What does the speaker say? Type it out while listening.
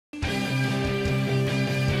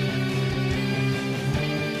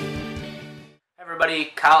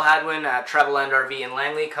everybody, Kyle Hadwin at Traveland RV in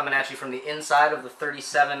Langley, coming at you from the inside of the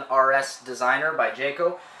 37 RS Designer by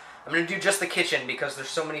Jayco. I'm going to do just the kitchen because there's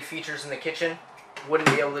so many features in the kitchen,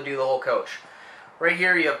 wouldn't be able to do the whole coach. Right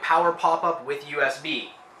here you have power pop-up with USB.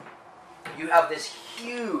 You have this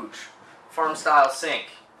huge farm-style sink.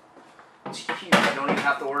 It's huge, you don't even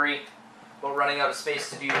have to worry about running out of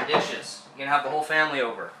space to do your dishes. You can have the whole family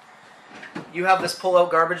over. You have this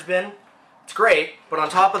pull-out garbage bin. It's great, but on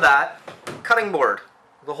top of that, cutting board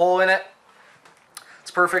with a hole in it.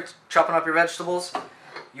 It's perfect chopping up your vegetables.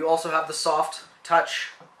 You also have the soft touch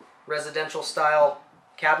residential style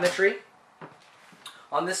cabinetry.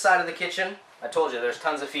 On this side of the kitchen, I told you there's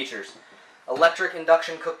tons of features. Electric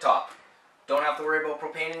induction cooktop. Don't have to worry about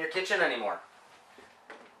propane in your kitchen anymore.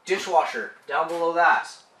 Dishwasher down below that.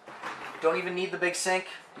 Don't even need the big sink.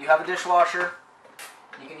 You have a dishwasher.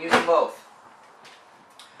 You can use them both.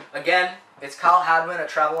 Again, it's Kyle Hadwin at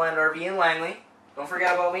Traveland RV in Langley. Don't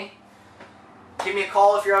forget about me. Give me a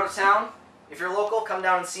call if you're out of town. If you're local, come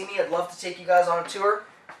down and see me. I'd love to take you guys on a tour.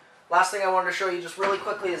 Last thing I wanted to show you just really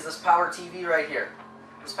quickly is this power TV right here.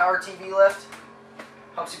 This power TV lift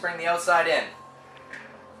helps you bring the outside in.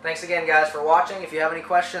 Thanks again, guys, for watching. If you have any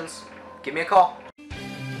questions, give me a call.